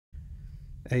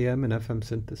AM and FM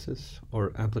synthesis,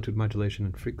 or amplitude modulation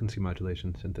and frequency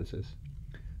modulation synthesis,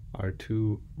 are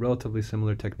two relatively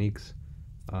similar techniques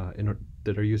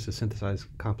that are used to synthesize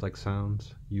complex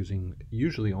sounds using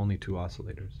usually only two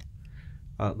oscillators.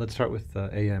 Let's start with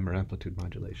AM, or amplitude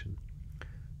modulation.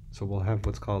 So we'll have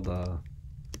what's called a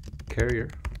carrier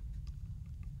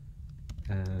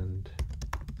and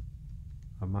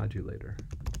a modulator.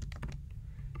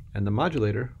 And the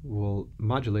modulator will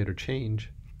modulate or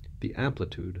change the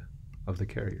amplitude of the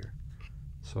carrier.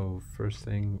 So first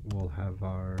thing, we'll have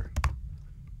our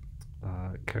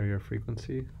carrier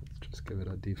frequency. Let's just give it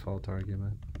a default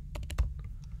argument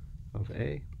of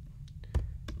A,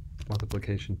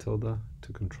 multiplication tilde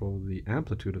to control the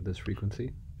amplitude of this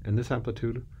frequency. And this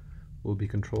amplitude will be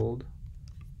controlled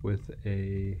with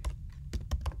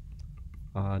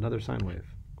another sine wave.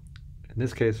 In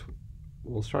this case,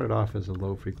 we'll start it off as a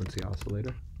low frequency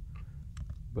oscillator,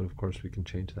 but of course we can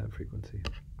change that frequency.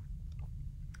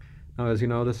 Now, as you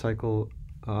know, this cycle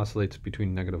oscillates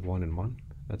between -1 and 1.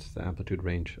 That's the amplitude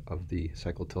range of the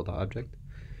cycle tilde object.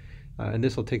 And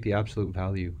this will take the absolute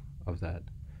value of that.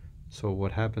 So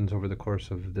what happens over the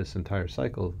course of this entire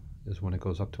cycle is when it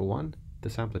goes up to 1,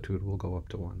 this amplitude will go up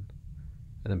to 1,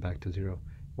 and then back to 0.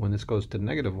 When this goes to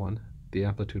 -1, the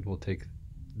amplitude will take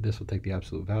the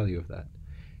absolute value of that,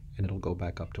 and it'll go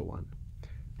back up to 1.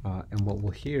 And what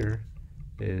we'll hear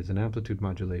is an amplitude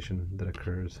modulation that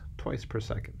occurs twice per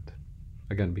second.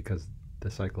 Again, because the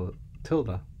cycle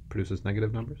tilde produces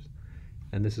negative numbers,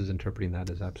 and this is interpreting that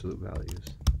as absolute values.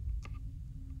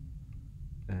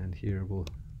 And here we'll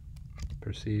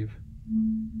perceive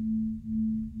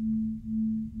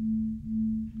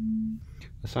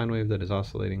a sine wave that is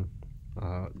oscillating.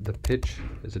 The pitch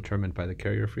is determined by the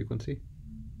carrier frequency.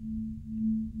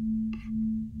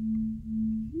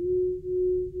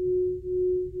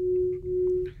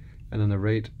 And then the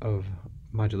rate of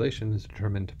modulation is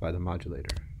determined by the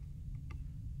modulator.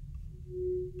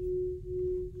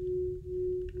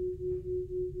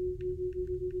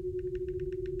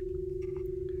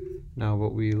 Now,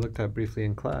 what we looked at briefly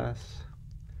in class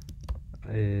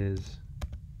is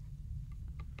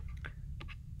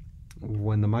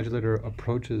when the modulator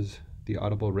approaches the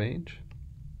audible range,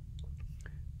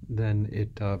 then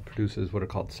it produces what are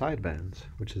called sidebands,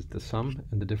 which is the sum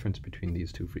and the difference between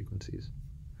these two frequencies.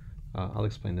 I'll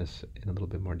explain this in a little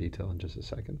bit more detail in just a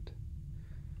second.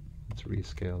 Let's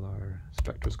rescale our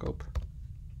spectroscope.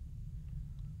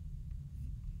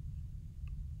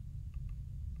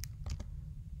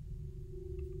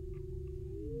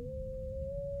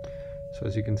 So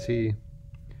as you can see,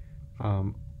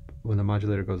 when the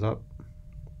modulator goes up,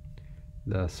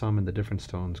 the sum and the difference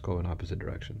tones go in opposite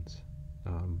directions.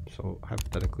 So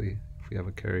hypothetically, if we have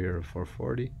a carrier of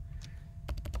 440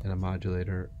 and a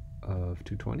modulator of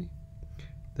 220,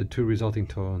 the two resulting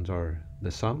tones are the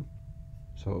sum,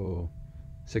 so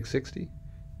 660,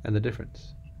 and the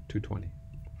difference, 220.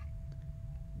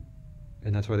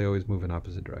 And that's why they always move in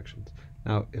opposite directions.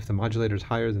 Now, if the modulator is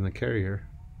higher than the carrier,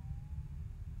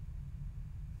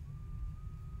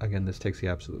 again, this takes the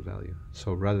absolute value.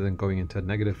 So rather than going into a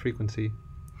negative frequency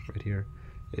right here,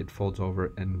 it folds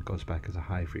over and goes back as a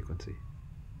high frequency.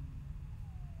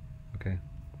 Okay,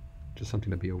 just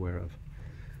something to be aware of.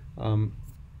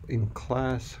 In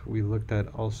class, we looked at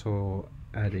also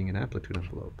adding an amplitude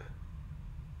envelope.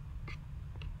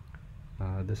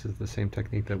 This is the same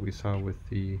technique that we saw with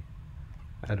the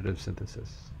additive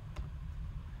synthesis.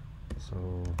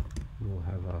 So we'll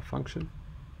have a function,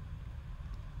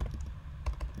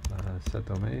 set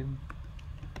domain.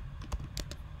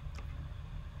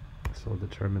 So we'll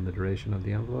determine the duration of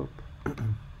the envelope,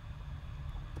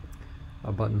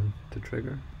 a button to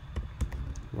trigger,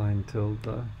 line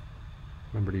tilde.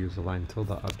 Remember to use the line tilde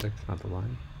object, not the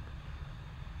line,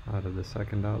 out of the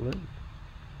second outlet.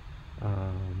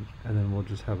 And then we'll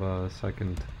just have a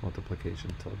second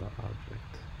multiplication tilde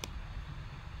object.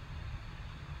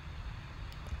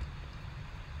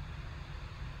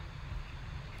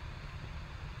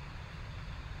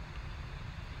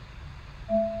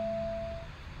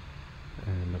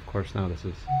 And of course now this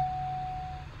is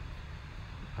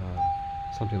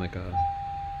something like a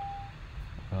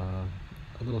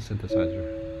little synthesizer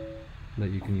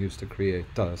that you can use to create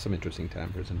some interesting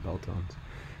timbres and bell tones.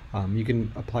 You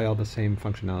can apply all the same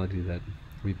functionality that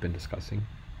we've been discussing.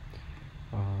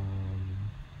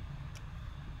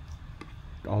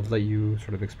 I'll let you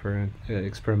sort of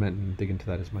experiment and dig into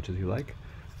that as much as you like.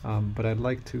 But I'd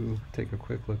like to take a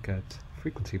quick look at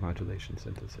frequency modulation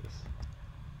synthesis.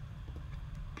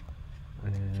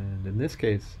 And in this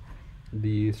case,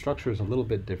 the structure is a little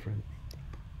bit different.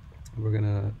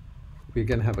 We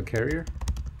again have a carrier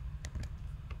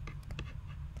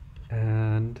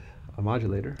a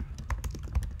modulator,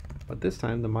 but this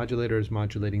time the modulator is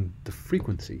modulating the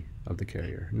frequency of the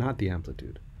carrier, not the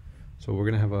amplitude. So we're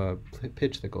going to have a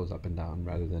pitch that goes up and down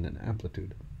rather than an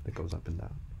amplitude that goes up and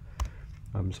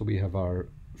down. So we have our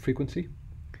frequency,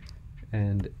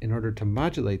 and in order to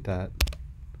modulate that,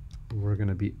 we're going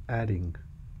to be adding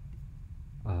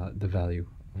the value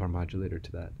of our modulator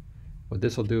to that. What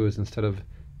this will do is, instead of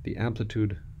the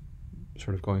amplitude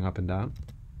sort of going up and down,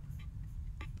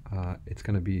 it's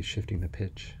going to be shifting the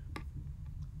pitch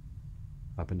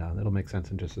up and down. That'll make sense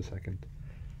in just a second.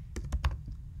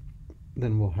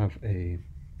 Then we'll have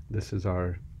this is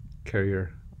our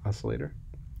carrier oscillator.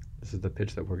 This is the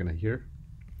pitch that we're going to hear.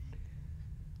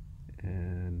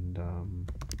 And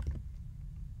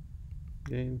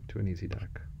gain to an easy DAC.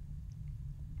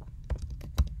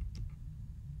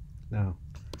 Now,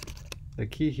 the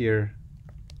key here,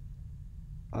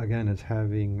 again, is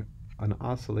having an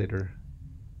oscillator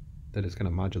that is going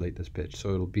to modulate this pitch.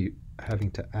 So it'll be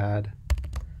having to add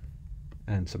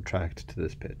and subtract to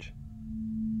this pitch.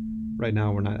 Right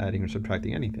now, we're not adding or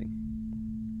subtracting anything.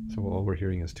 So all we're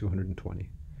hearing is 220.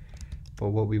 But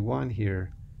what we want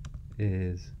here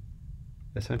is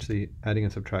essentially adding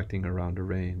and subtracting around a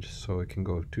range, so it can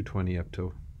go 220 up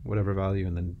to whatever value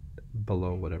and then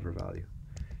below whatever value.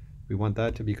 We want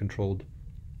that to be controlled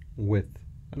with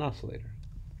an oscillator.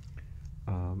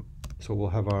 So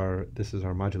we'll have this is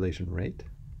our modulation rate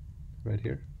right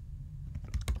here.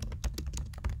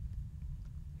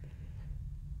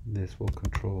 This will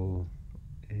control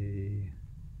a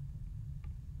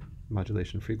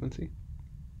modulation frequency.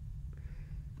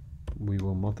 We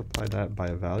will multiply that by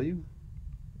a value,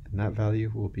 and that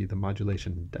value will be the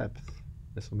modulation depth.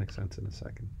 This will make sense in a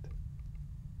second.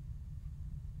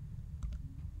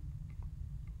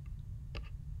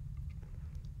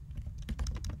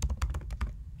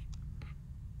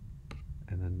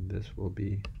 And then this will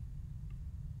be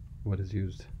what is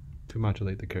used to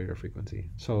modulate the carrier frequency.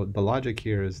 So the logic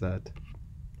here is that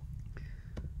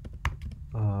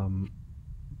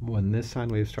when this sine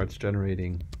wave starts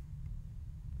generating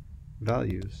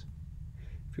values,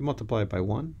 if you multiply it by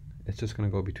 1, it's just going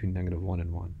to go between -1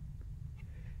 and 1.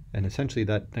 And essentially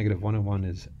that -1 and 1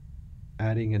 is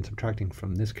adding and subtracting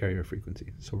from this carrier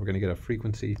frequency. So we're going to get a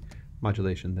frequency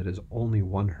modulation that is only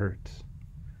 1 hertz.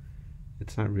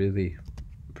 It's not really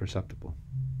perceptible.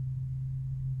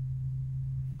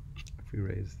 If we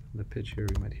raise the pitch here,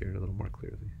 we might hear it a little more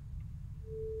clearly.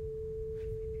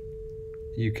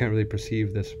 You can't really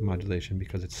perceive this modulation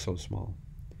because it's so small.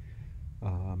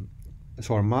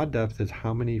 So our mod depth is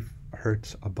how many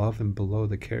hertz above and below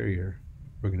the carrier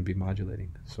we're going to be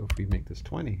modulating. So if we make this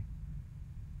 20,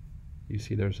 you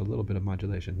see there's a little bit of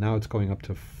modulation. Now it's going up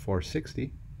to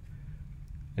 460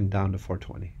 and down to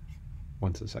 420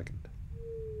 once a second.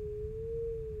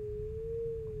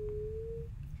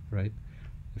 Right?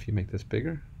 If you make this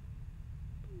bigger,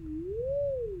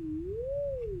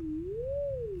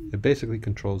 it basically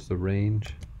controls the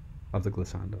range of the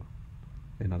glissando,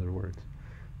 in other words.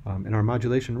 And our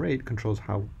modulation rate controls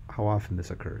how often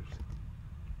this occurs.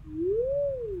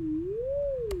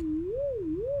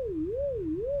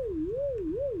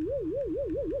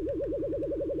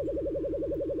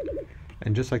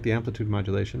 And just like the amplitude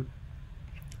modulation,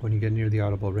 when you get near the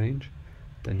audible range,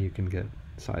 then you can get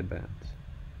sidebands.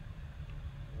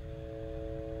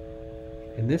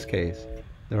 In this case,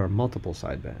 there are multiple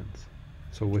sidebands.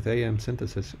 So with AM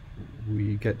synthesis,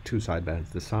 we get 2 sidebands,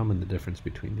 the sum and the difference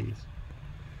between these.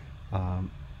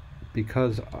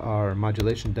 Because our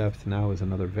modulation depth now is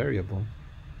another variable,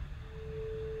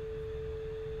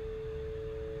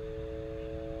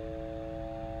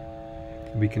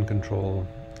 we can control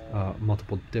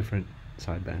multiple different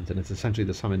sidebands, and it's essentially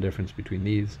the sum and difference between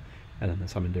these and then the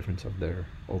sum and difference of their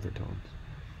overtones.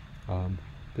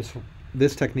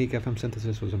 This technique, FM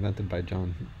synthesis, was invented by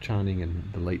John Channing in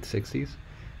the late 60s,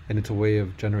 and it's a way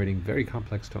of generating very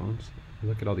complex tones.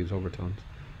 Look at all these overtones.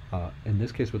 In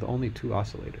this case, with only 2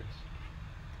 oscillators.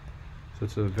 So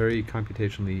it's a very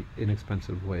computationally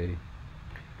inexpensive way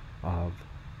of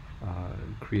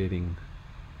creating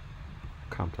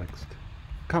complex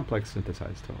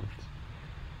synthesized tones.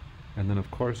 And then, of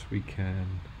course, we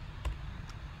can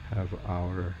have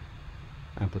our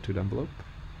amplitude envelope.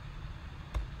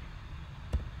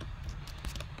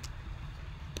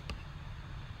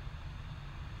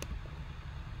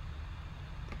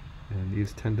 And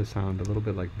these tend to sound a little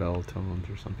bit like bell tones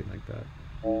or something like that.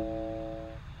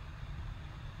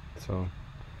 So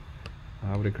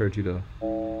I would encourage you to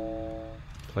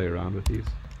play around with these.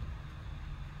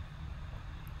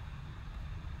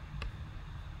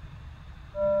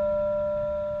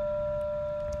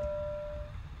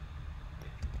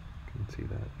 see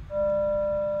that.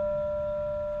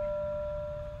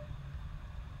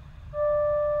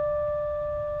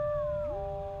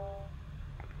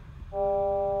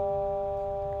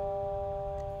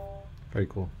 Very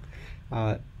cool.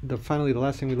 Finally, the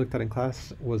last thing we looked at in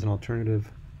class was an alternative.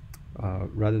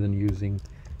 Rather than using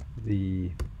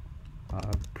the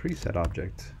preset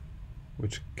object,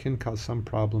 which can cause some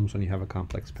problems when you have a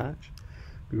complex patch,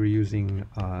 we were using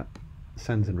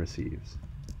sends and receives,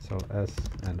 so S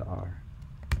and R,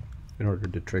 in order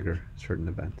to trigger certain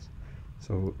events.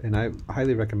 So, and I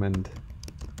highly recommend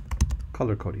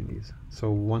color coding these.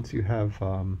 So once you have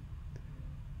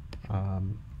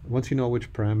once you know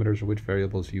which parameters or which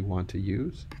variables you want to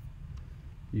use,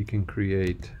 you can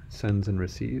create sends and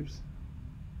receives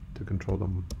to control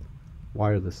them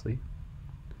wirelessly.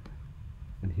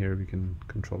 And here we can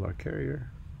control our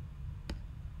carrier,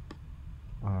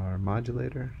 our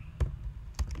modulator.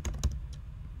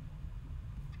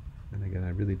 And again, I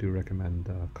really do recommend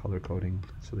color coding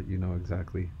so that you know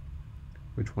exactly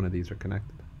which one of these are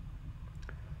connected.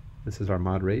 This is our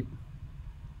mod rate.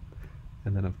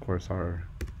 And then of course our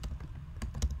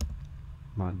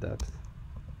mod depth.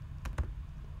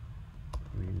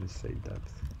 We can just say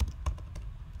depth.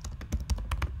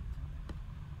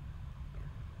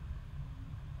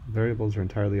 Variables are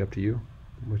entirely up to you,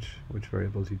 which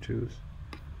variables you choose.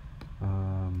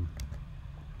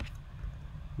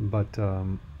 But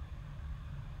there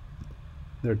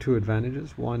are two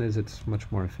advantages. One is it's much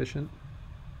more efficient,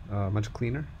 much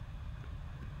cleaner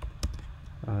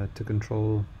to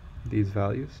control these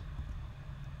values.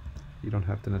 You don't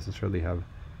have to necessarily have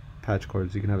patch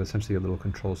cords. You can have essentially a little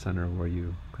control center where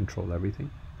you control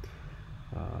everything.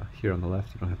 Here on the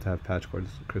left, you don't have to have patch cords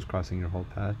crisscrossing your whole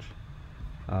patch.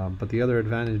 But the other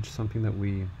advantage, something that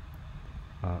we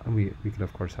could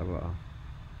of course have a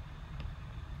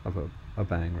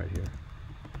bang right here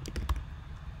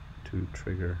to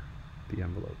trigger the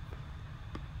envelope.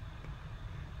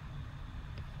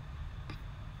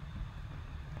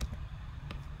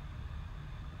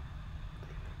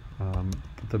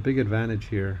 The big advantage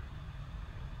here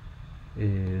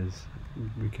is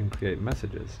we can create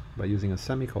messages by using a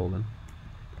semicolon.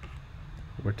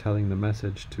 We're telling the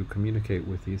message to communicate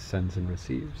with these sends and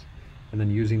receives, and then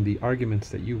using the arguments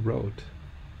that you wrote,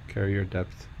 carrier,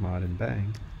 depth, mod, and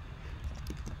bang,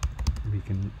 we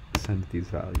can send these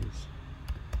values.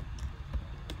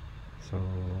 So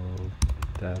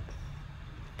depth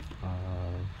of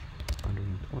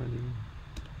 120,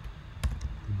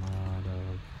 mod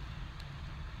of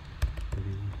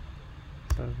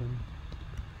 37,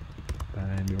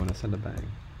 and we want to send a bang.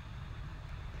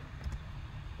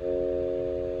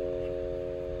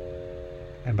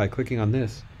 And by clicking on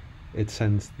this, it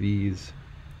sends these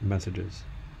messages.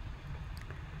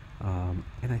 And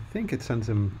I think it sends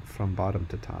them from bottom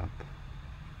to top.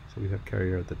 So we have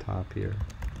carrier at the top here.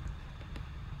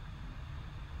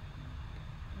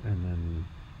 And then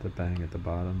the bang at the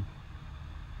bottom.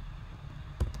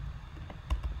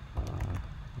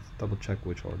 Let's double check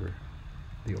which order,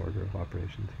 the order of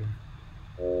operations here.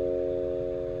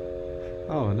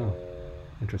 Oh no,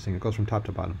 interesting, it goes from top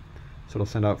to bottom. So it'll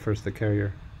send out first the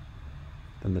carrier,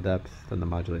 then the depth, then the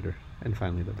modulator, and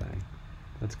finally the bang.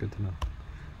 That's good to know.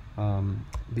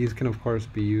 These can of course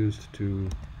be used to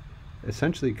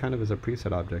essentially kind of as a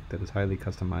preset object that is highly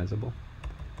customizable.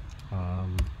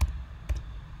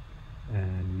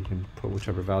 And you can put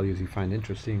whichever values you find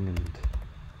interesting and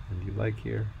you like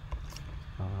here.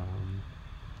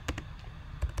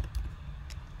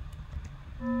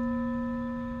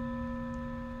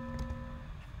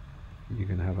 You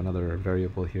can have another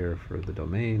variable here for the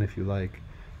domain if you like.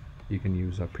 You can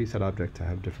use a preset object to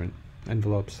have different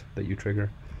envelopes that you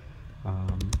trigger.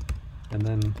 And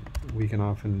then we can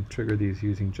often trigger these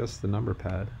using just the number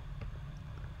pad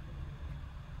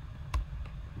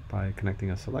by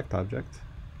connecting a select object.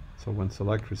 So when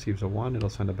select receives a 1, it'll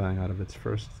send a bang out of its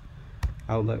first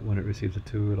outlet. When it receives a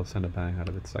 2, it'll send a bang out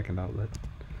of its second outlet.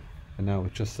 And now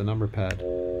with just the number pad,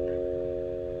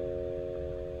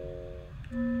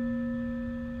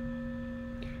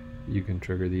 you can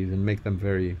trigger these and make them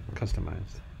very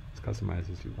customized, as customized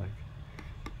as you like.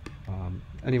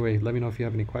 Anyway, let me know if you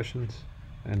have any questions,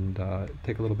 and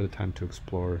take a little bit of time to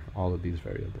explore all of these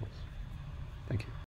variables. Thank you.